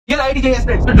IIT JEE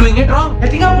aspirants. You're doing it wrong.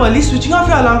 Getting up early, switching off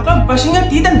your alarm clock, brushing your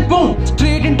teeth, and boom,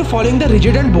 straight into following the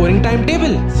rigid and boring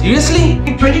timetable. Seriously?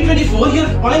 In 2024, you're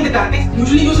following the tactics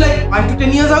usually used like 5 to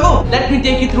 10 years ago. Let me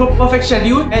take you through a perfect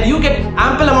schedule where you get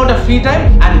ample amount of free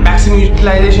time and maximum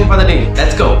utilization for the day.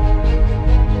 Let's go.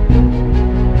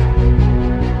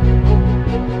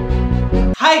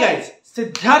 Hi guys,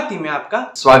 सिद्धार्थी में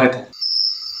आपका स्वागत है.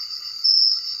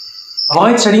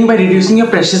 Avoid studying by reducing your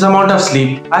precious amount of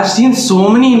sleep. I've seen so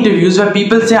many interviews where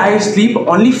people say I sleep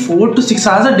only 4 to 6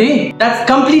 hours a day. That's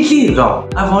completely wrong.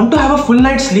 I want to have a full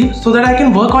night's sleep so that I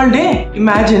can work all day.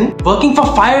 Imagine working for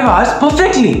 5 hours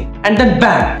perfectly and then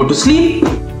bam, go to sleep.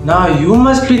 Now you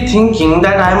must be thinking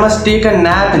that I must take a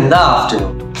nap in the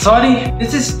afternoon. Sorry,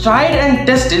 this is tried and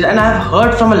tested, and I have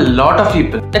heard from a lot of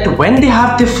people that when they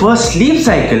have their first sleep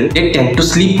cycle, they tend to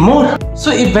sleep more.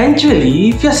 So eventually,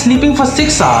 if you're sleeping for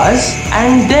 6 hours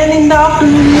and then in the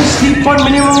afternoon you sleep for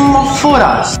minimum of 4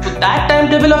 hours, so that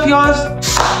timetable of yours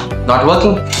not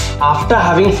working. After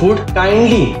having food,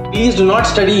 kindly, please do not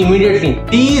study immediately.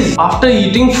 Please, after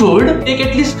eating food, take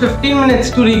at least 15 minutes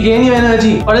to regain your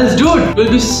energy. Or else, dude, you will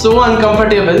be so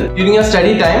uncomfortable during your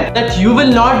study time that you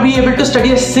will not be able to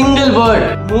study a single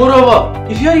word. Moreover,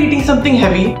 if you are eating something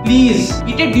heavy, please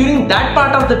eat it during that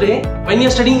part of the day when you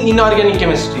are studying inorganic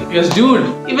chemistry. Because, dude,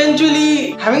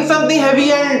 eventually having something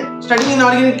heavy and studying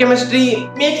inorganic chemistry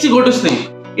makes you go to sleep.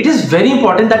 It is very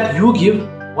important that you give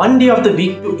 1 day of the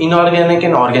week to inorganic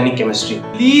and organic chemistry.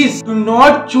 Please do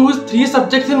not choose 3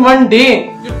 subjects in 1 day.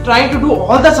 You're trying to do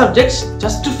all the subjects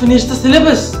just to finish the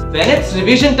syllabus. When it's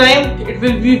revision time, it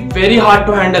will be very hard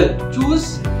to handle.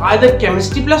 Choose either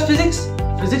chemistry plus physics,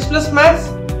 physics plus maths,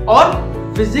 or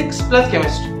physics plus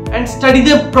chemistry and study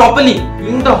them properly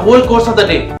during the whole course of the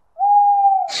day.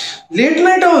 Late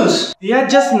night owls, they are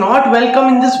just not welcome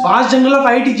in this vast jungle of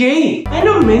IIT JEE. I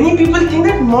know many people think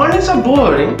that mornings are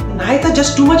boring, nights are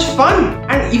just too much fun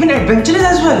and even adventurous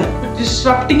as well. But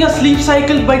disrupting your sleep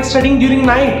cycle by studying during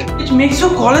night, which makes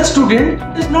you a college student,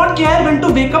 does not care when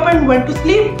to wake up and when to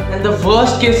sleep. And the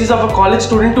worst cases of a college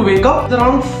student to wake up is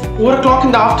around 4 o'clock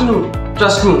in the afternoon.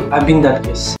 Trust me, I've been that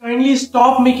case. Kindly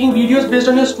stop making videos based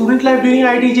on your student life during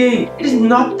IIT JEE. It is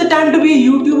not the time to be a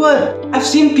YouTuber. I've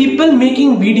seen people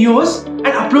making videos and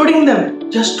uploading them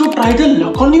just to try their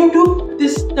luck on YouTube.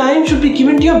 This time should be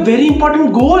given to a very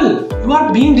important goal. You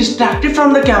are being distracted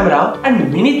from the camera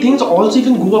and many things also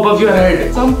even go above your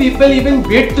head. Some people even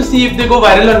wait to see if they go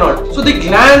viral or not. So they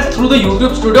glance through the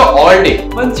YouTube studio all day.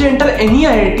 Once you enter any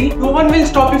IIT, no one will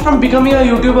stop you from becoming a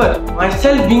YouTuber.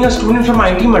 Myself being a student from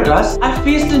IIT Madras, I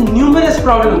faced numerous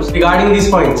problems regarding these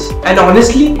points. And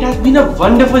honestly, it has been a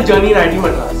wonderful journey in IIT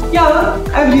Madras. Yeah,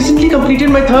 I've recently completed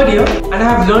my 3rd year and I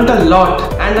have learned a lot.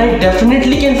 And I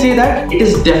definitely can say that it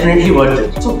is definitely worth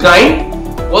it. So grind,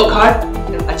 work hard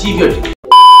and achieve your dream.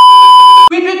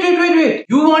 Wait.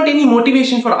 You want any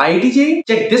motivation for IIT JEE?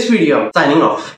 Check this video. Signing off.